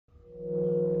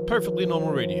Perfectly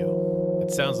Normal Radio.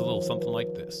 It sounds a little something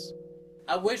like this.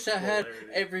 I wish I had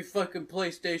every fucking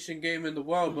PlayStation game in the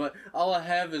world, but all I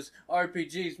have is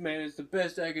RPGs, man. It's the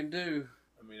best I can do.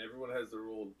 I mean, everyone has their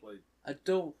role to play. I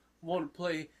don't want to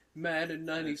play Madden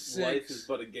 96. If life is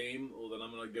but a game, well, then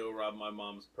I'm going to go rob my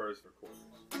mom's purse for quarters.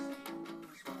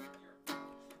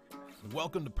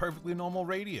 Welcome to Perfectly Normal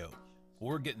Radio.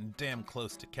 We're getting damn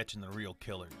close to catching the real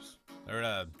killers.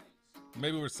 Or,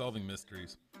 maybe we're solving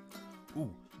mysteries. Ooh,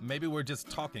 maybe we're just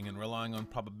talking and relying on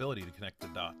probability to connect the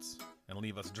dots and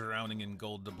leave us drowning in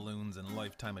gold doubloons and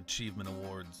lifetime achievement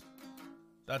awards.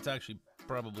 That's actually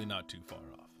probably not too far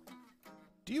off.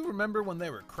 Do you remember when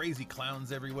there were crazy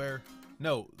clowns everywhere?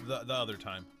 No, the other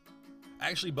time.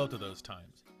 Actually, both of those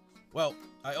times. Well,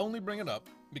 I only bring it up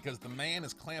because the man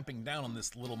is clamping down on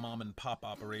this little mom and pop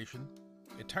operation.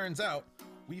 It turns out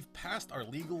we've passed our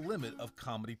legal limit of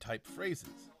comedy-type phrases,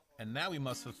 and now we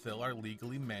must fulfill our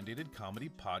legally mandated comedy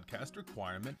podcast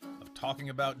requirement of talking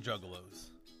about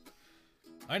Juggalos.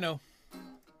 I know.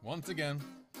 Once again,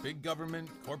 big government,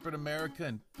 corporate America,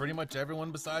 and pretty much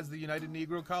everyone besides the United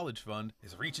Negro College Fund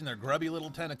is reaching their grubby little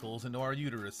tentacles into our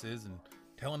uteruses and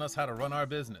telling us how to run our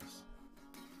business.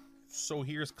 So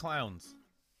here's clowns.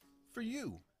 For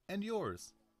you and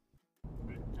yours.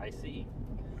 I see.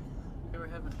 They were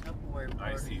having Tupperware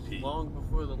parties ICP. long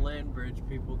before the land bridge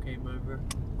people came over.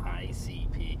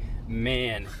 ICP.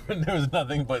 Man. There was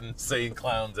nothing but insane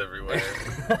clowns everywhere.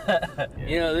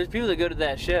 You know, there's people that go to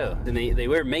that show and they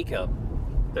wear makeup.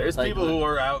 There's Like, people who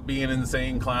are out being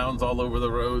insane clowns all over the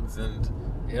roads and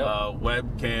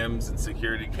webcams and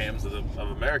security cams of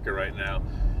America right now.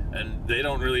 And they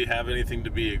don't really have anything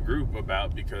to be a group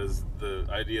about because the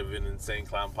idea of an insane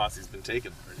clown posse's been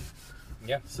taken already.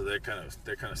 Yeah. So they're kind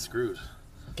of screwed.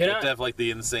 Can They have I to have like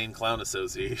the Insane Clown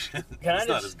Association. It's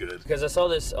not as good. Because I saw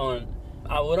this on.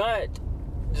 I will not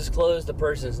disclose the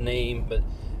person's name, but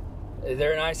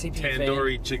they're an ICP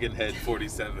Tandoori Chicken Head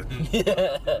 47.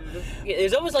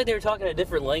 It's almost like they were talking a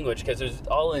different language because it was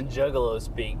all in Juggalo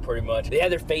speak, pretty much. They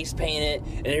had their face painted,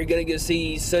 and they're gonna go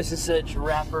see such and such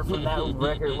rapper from that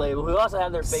record label who also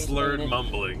had their face Slurred painted.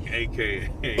 mumbling, aka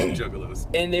Juggalos.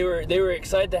 And they were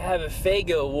excited to have a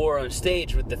Fago war on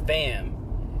stage with the fam.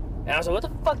 And I was like,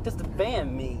 what the fuck does the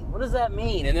fam mean? What does that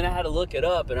mean? And then I had to look it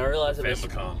up, and I realized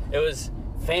it was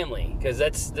family, because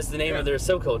that's the name of their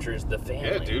subculture, is the family.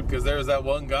 Yeah, dude, because there was that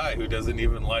one guy who doesn't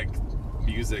even like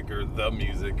music or the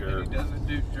music or... And he doesn't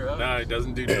do drugs. No, he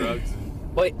doesn't do drugs.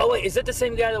 Wait, is that the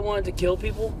same guy that wanted to kill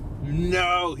people?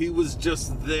 No, he was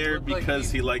just there Looked like because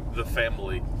he liked the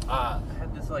family.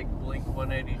 Had this like Blink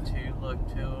 182 look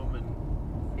to him,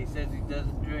 and he says he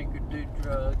doesn't drink or do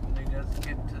drugs, and he doesn't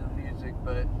get into the music,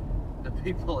 but the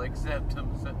people accept him,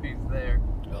 so he's there.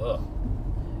 Ugh.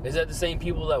 Is that the same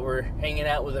people that were hanging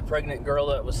out with a pregnant girl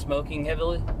that was smoking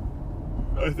heavily?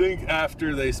 I think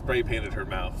after they spray painted her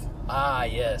mouth. Ah,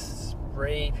 yes.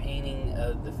 Spray painting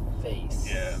of the face.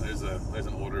 Yeah, there's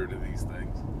an order to these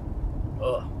things.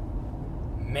 Ugh.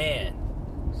 Man.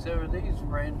 So are these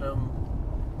random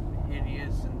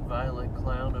hideous and violent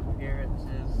clown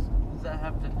appearances, does that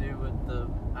have to do with the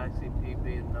ICP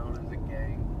being known as a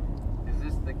gang? Is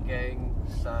this the gang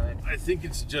side? I think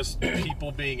it's just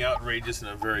people being outrageous in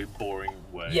a very boring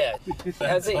way. Yeah.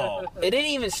 That's all. It didn't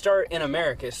even start in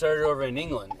America. It started over in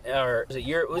England. Or was it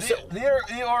Europe?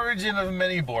 The origin of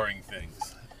many boring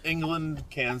things. England,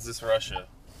 Kansas, Russia.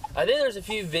 I think there's a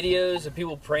few videos of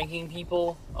people pranking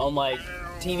people on like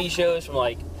TV shows from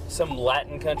like some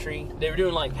Latin country. They were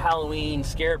doing like Halloween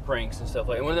scare pranks and stuff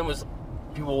like that. One of them was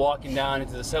people walking down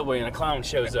into the subway and a clown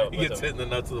shows up. He gets hit in the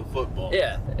nuts with a football.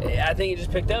 Yeah, I think it just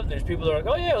picked up. There's people that are like,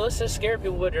 oh yeah, let's just scare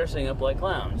people by dressing up like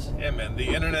clowns. Yeah, man, the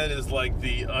internet is like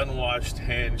the unwashed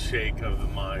handshake of the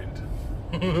mind.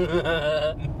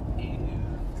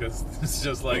 Because it's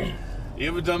just like, you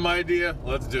have a dumb idea?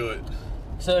 Let's do it.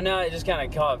 So now it just kind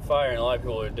of caught fire and a lot of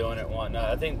people are doing it and whatnot.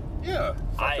 I think, Yeah.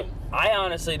 I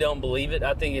honestly don't believe it.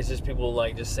 I think it's just people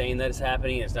like just saying that it's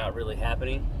happening. It's not really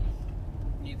happening.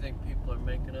 You think people are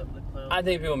making up the clown? I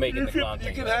think people making the clown You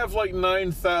thing can up. have like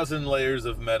 9,000 layers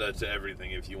of meta to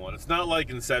everything if you want. It's not like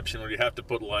Inception where you have to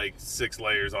put like 6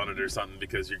 layers on it or something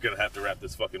because you're going to have to wrap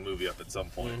this fucking movie up at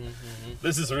some point.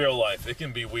 This is real life. It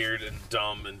can be weird and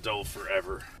dumb and dull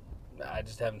forever. I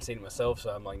just haven't seen it myself,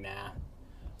 so I'm like, nah.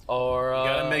 Or You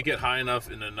gotta make it high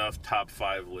enough in enough top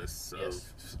 5 lists of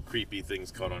Yes. creepy things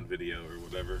caught on video or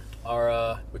whatever.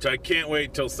 or Which I can't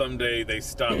wait till someday they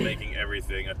stop making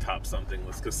everything a top something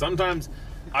list. Because sometimes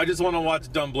I just want to watch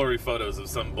dumb blurry photos of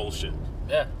some bullshit.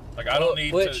 yeah. Like I don't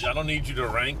need you to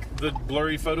rank the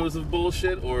blurry photos of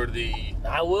bullshit or the.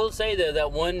 I will say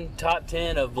that one top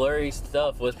 10 of blurry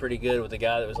stuff was pretty good with the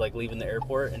guy that was like leaving the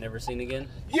airport and never seen again.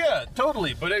 Yeah,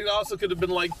 totally. But it also could have been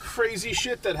like crazy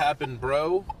shit that happened,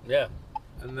 bro. Yeah.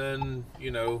 And then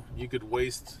you could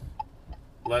waste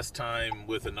less time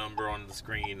with a number on the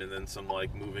screen and then some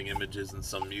like moving images and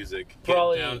some music.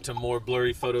 Probably get down to more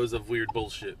blurry photos of weird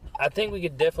bullshit. I think we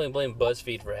could definitely blame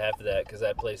BuzzFeed for half of that because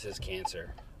that place is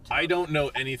cancer. I don't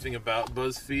know anything about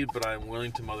BuzzFeed, but I'm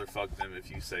willing to motherfuck them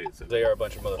if you say it's. They are a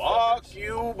bunch of motherfuckers. Fuck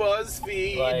you,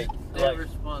 BuzzFeed. They're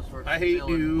responsible for I hate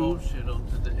spilling you. bullshit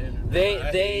onto the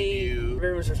internet. They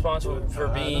very much responsible for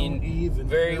being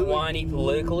very whiny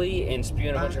politically and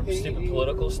spewing a bunch of stupid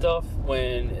political stuff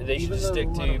when they should just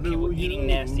stick to people eating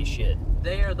nasty shit.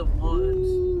 They are the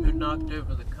ones who knocked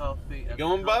over the coffee at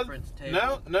Going, the Buzz? conference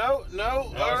table. No.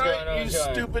 All right, you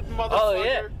stupid motherfucker. Oh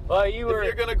yeah. Well, you were. If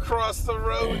you're gonna cross the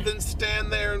road, then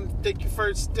stand there and take your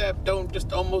first step. Don't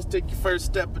just almost take your first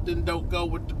step, but then don't go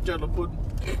with the jello pudding.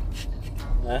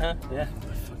 Yeah.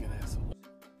 Fucking asshole.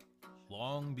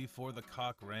 Long before the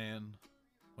cock ran,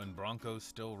 when Broncos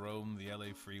still roamed the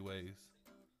LA freeways,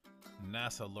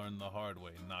 NASA learned the hard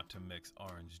way not to mix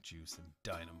orange juice and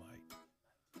dynamite.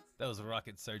 Those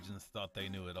rocket surgeons thought they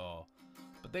knew it all,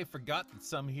 but they forgot that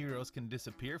some heroes can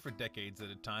disappear for decades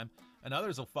at a time, and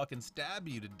others will fucking stab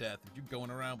you to death if you're going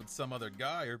around with some other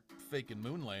guy or faking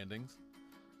moon landings.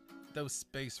 Those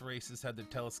space races had their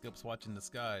telescopes watching the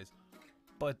skies,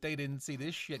 but they didn't see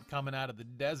this shit coming out of the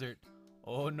desert.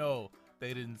 Oh no,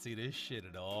 they didn't see this shit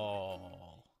at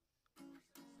all.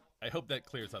 I hope that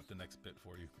clears up the next bit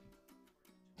for you.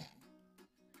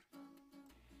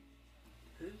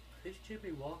 Who's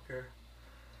Jimmy Walker?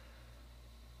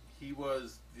 He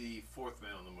was the fourth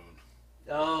man on the moon.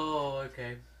 Oh,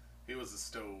 okay. He was a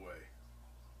stowaway.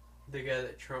 The guy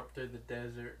that trumped through the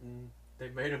desert and they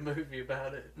made a movie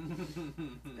about it.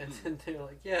 And then they're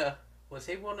like, yeah. Was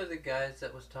he one of the guys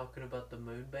that was talking about the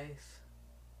moon base?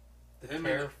 The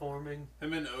terraforming?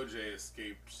 Him and OJ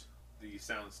escaped the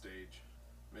soundstage.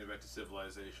 Made it back to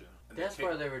civilization. And that's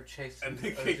why they were chasing and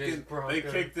they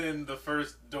kicked in the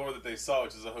first door that they saw,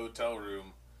 which is a hotel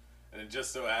room. And it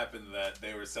just so happened that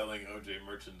they were selling OJ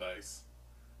merchandise.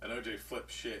 And OJ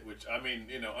flipped shit, which, I mean,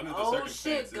 under the circumstances...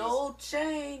 Oh shit, gold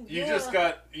chain!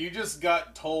 You just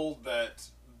got told that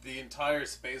the entire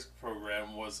space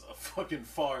program was a fucking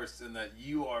farce and that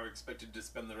you are expected to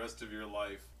spend the rest of your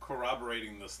life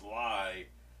corroborating this lie.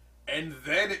 And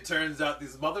then it turns out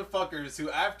these motherfuckers who,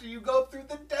 after you go through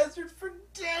the desert for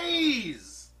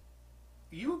days,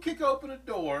 you kick open a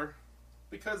door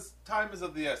because time is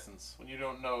of the essence when you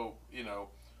don't know,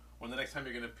 when the next time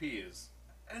you're going to pee is.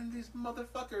 And these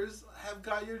motherfuckers have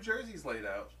got your jerseys laid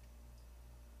out.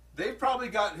 They probably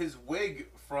got his wig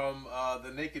from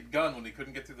the Naked Gun when he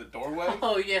couldn't get through the doorway.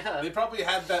 Oh, yeah. They probably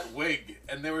had that wig,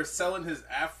 and they were selling his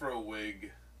afro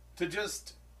wig to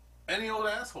just any old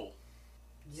asshole.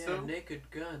 Yeah, So,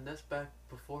 Naked Gun. That's back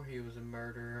before he was a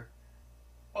murderer.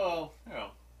 well,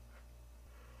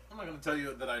 I'm not going to tell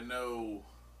you that I know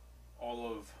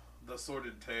all of the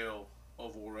sordid tale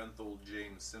of Orenthal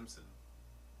James Simpson.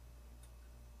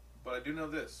 But I do know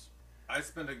this. I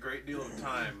spent a great deal of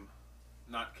time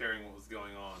not caring what was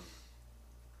going on.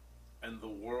 And the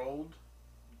world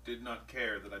did not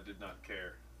care that I did not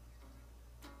care.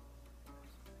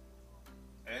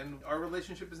 And our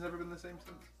relationship has never been the same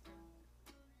since.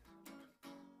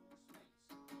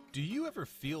 Do you ever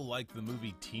feel like the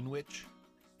movie Teen Witch?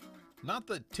 Not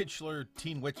the titular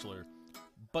Teen Witchler,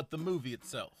 but the movie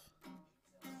itself.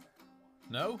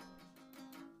 No?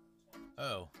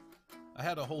 Oh. I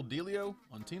had a whole dealio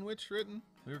on Teen Witch written.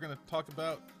 We were going to talk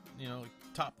about,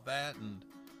 top that and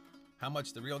how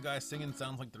much the real guy singing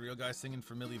sounds like the real guy singing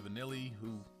for Milli Vanilli,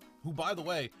 who by the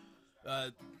way,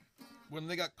 when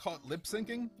they got caught lip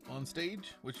syncing on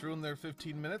stage, which ruined their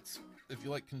 15 minutes, if you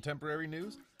like contemporary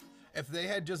news, if they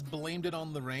had just blamed it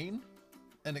on the rain,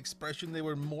 an expression they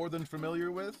were more than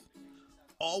familiar with,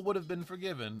 all would have been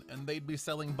forgiven, and they'd be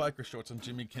selling biker shorts on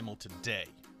Jimmy Kimmel today.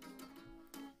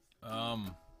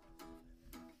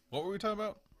 What were we talking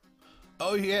about?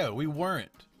 Oh yeah, we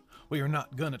weren't. We are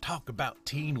not gonna talk about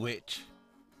Teen Witch.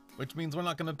 Which means we're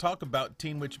not gonna talk about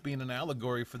Teen Witch being an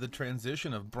allegory for the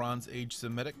transition of Bronze Age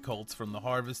Semitic cults from the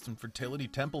harvest and fertility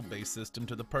temple-based system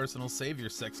to the personal savior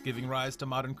sex, giving rise to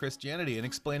modern Christianity and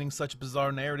explaining such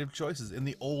bizarre narrative choices in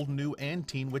the Old, New, and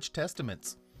Teen Witch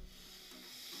Testaments.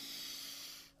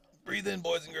 Breathe in,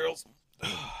 boys and girls.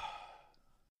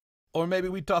 Or maybe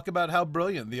we talk about how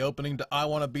brilliant the opening to I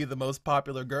Want to Be the Most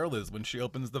Popular Girl is when she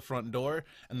opens the front door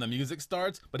and the music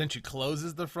starts, but then she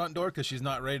closes the front door because she's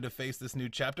not ready to face this new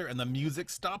chapter, and the music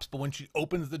stops, but when she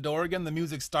opens the door again, the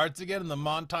music starts again and the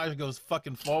montage goes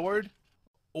fucking forward.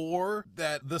 Or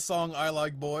that the song I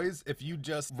Like Boys, if you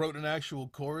just wrote an actual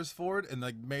chorus for it and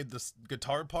like made the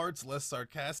guitar parts less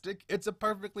sarcastic, it's a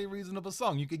perfectly reasonable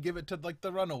song. You could give it to like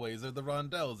the Runaways or the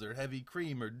Rondells or Heavy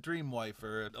Cream or Dreamwife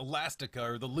or Elastica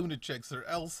or the Lunatics or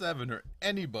L7 or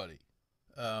anybody.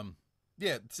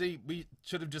 Yeah, see, we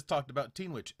should have just talked about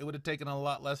Teen Witch. It would have taken a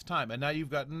lot less time, and now you've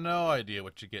got no idea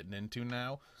what you're getting into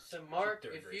now. So Mark,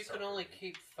 if you could only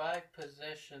keep 5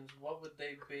 possessions, what would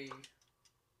they be?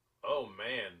 Oh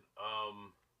man,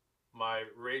 my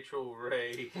Rachel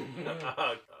Ray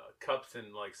cups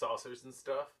and like saucers and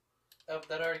stuff. Oh,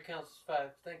 that already counts as 5.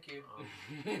 Thank you.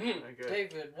 Okay.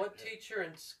 David, what teacher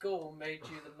in school made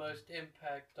you the most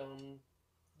impact on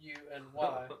you and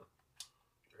why?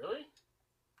 Really?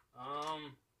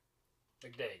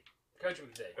 McDade. Coach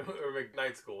McDade. Or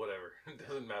McNight school, whatever. It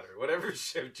doesn't matter. Whatever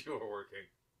shift you were working.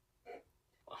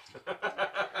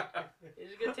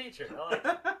 He's a good teacher. I like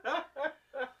him.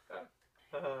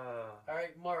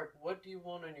 Alright, Mark, what do you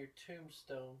want on your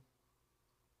tombstone?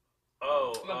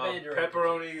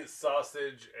 Pepperoni,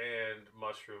 sausage, and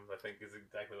mushrooms, I think is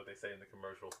exactly what they say in the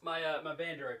commercial. My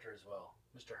band director as well,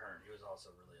 Mr. Hearn. He was also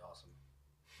really awesome.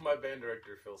 My band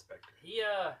director, Phil Spector. He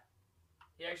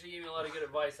actually gave me a lot of good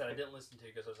advice that I didn't listen to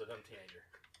because I was a dumb teenager.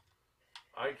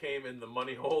 I came in the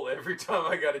money hole every time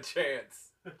I got a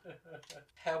chance.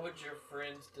 How would your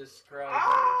friends describe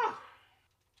Ah!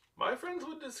 My friends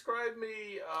would describe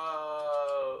me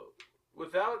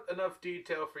without enough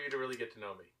detail for you to really get to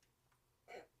know me.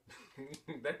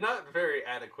 They're not very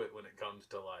adequate when it comes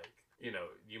to, like, you know,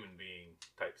 human being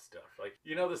type stuff. Like,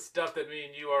 you know the stuff that me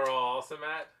and you are all awesome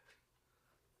at?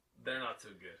 They're not so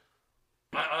good.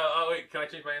 Wait, can I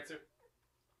change my answer?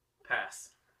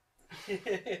 Pass.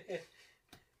 it?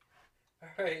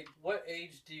 Alright, what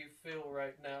age do you feel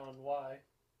right now and why?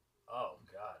 Oh,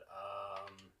 God.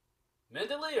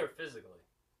 Mentally or physically?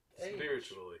 Age.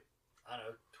 Spiritually. I don't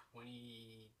know,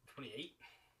 28?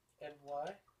 And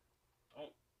why? I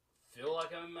don't feel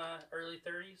like I'm early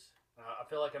 30s. I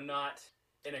feel like I'm not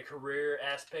in a career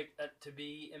aspect to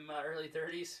be in my early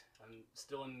 30s. I'm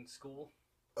still in school.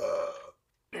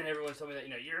 And everyone's telling me that,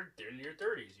 you know, you're in your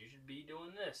 30s. You should be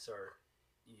doing this. Or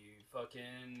you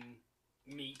fucking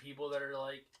meet people that are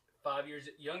like 5 years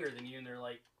younger than you and they're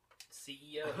like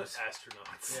CEOs.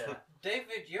 Astronauts. Yeah.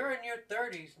 David, you're in your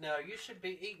 30s now. You should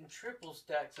be eating triple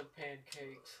stacks of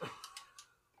pancakes.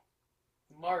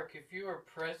 Mark, if you were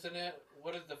president,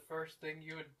 what is the first thing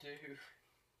you would do?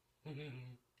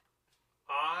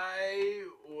 I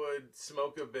would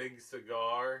smoke a big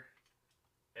cigar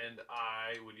and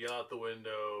I would yell out the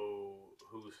window,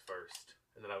 "Who's first?"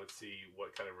 And then I would see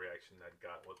what kind of reaction that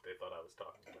got, what they thought I was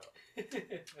talking about.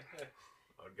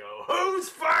 I would go, "Who's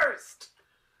first?"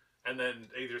 And then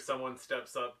either someone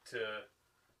steps up to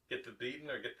get the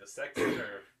beating or get the second,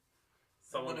 or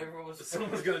someone's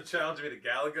going to challenge me to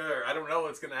Galaga, or I don't know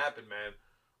what's going to happen, man.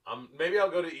 Maybe I'll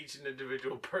go to each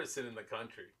individual person in the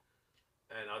country,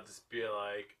 and I'll just be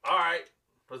like, "All right,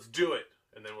 let's do it,"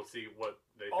 and then we'll see what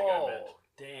they think I meant. Oh,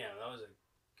 damn, that was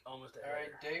almost a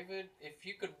Alright, David, if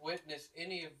you could witness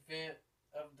any event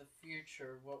of the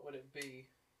future, what would it be?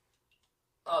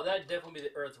 Oh, that'd definitely be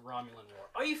the Earth-Romulan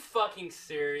War. Are you fucking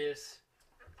serious?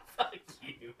 Fuck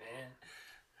you, man.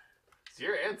 It's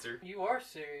your answer. You are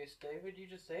serious, David. You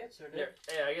just answered it.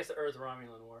 Yeah, I guess the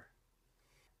Earth-Romulan War.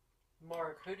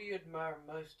 Mark, who do you admire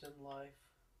most in life?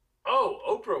 Oh,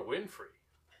 Oprah Winfrey.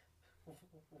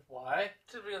 Why?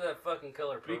 Just because of that fucking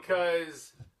color purple.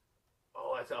 Because,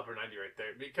 that's upper 90 right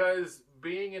there. Because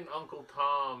being an Uncle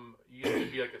Tom used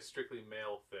to be like a strictly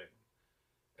male thing.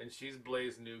 And she's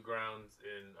blazed new grounds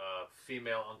in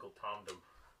female Uncle Tomdom.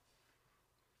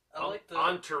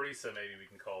 Aunt Teresa, maybe we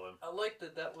can call him. I like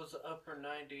that was an upper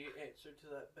 90 answer to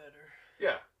that better.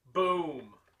 Yeah.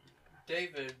 Boom.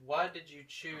 David, why did you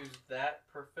choose that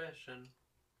profession?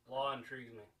 Law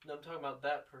intrigues me. No, I'm talking about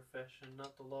that profession,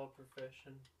 not the law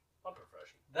profession. What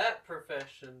profession? That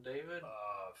profession, David.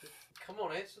 Come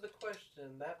on, answer the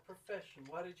question. That profession.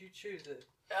 Why did you choose it?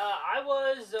 I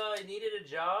was needed a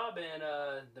job and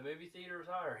the movie theater was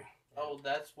hiring. Oh,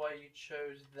 that's why you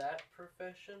chose that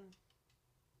profession?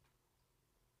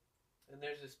 And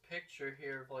there's this picture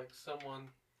here of like someone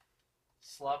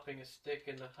slopping a stick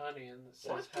into honey and it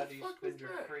says, "How do you spend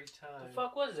your free time?" The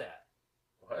fuck was that?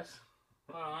 What?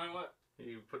 Hold on, what?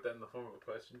 You put that in the form of a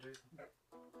question, Jason?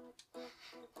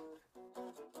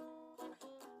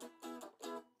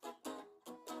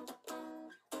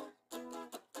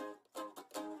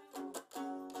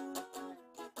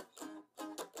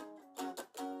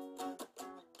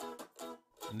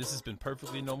 and this has been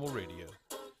Perfectly Normal Radio.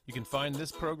 You can find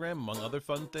this program, among other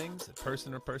fun things, at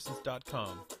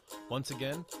personorpersons.com. Once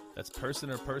again, that's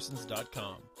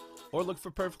personorpersons.com. Or look for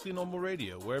Perfectly Normal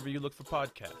Radio wherever you look for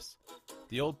podcasts.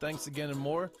 The old thanks again and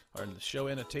more are in the show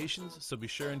annotations, so be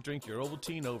sure and drink your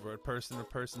Ovaltine over at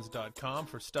personorpersons.com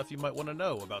for stuff you might want to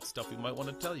know about stuff we might want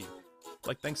to tell you.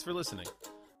 Like, thanks for listening.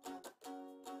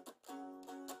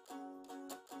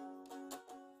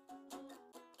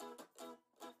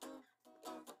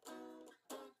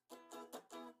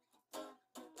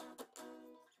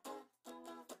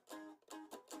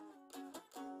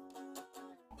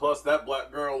 Plus, that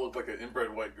black girl looked like an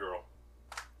inbred white girl.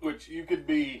 Which, you could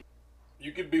be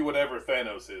whatever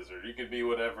Thanos is, or you could be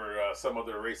whatever some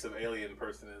other race of alien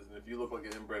person is, and if you look like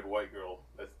an inbred white girl,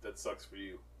 that sucks for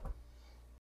you.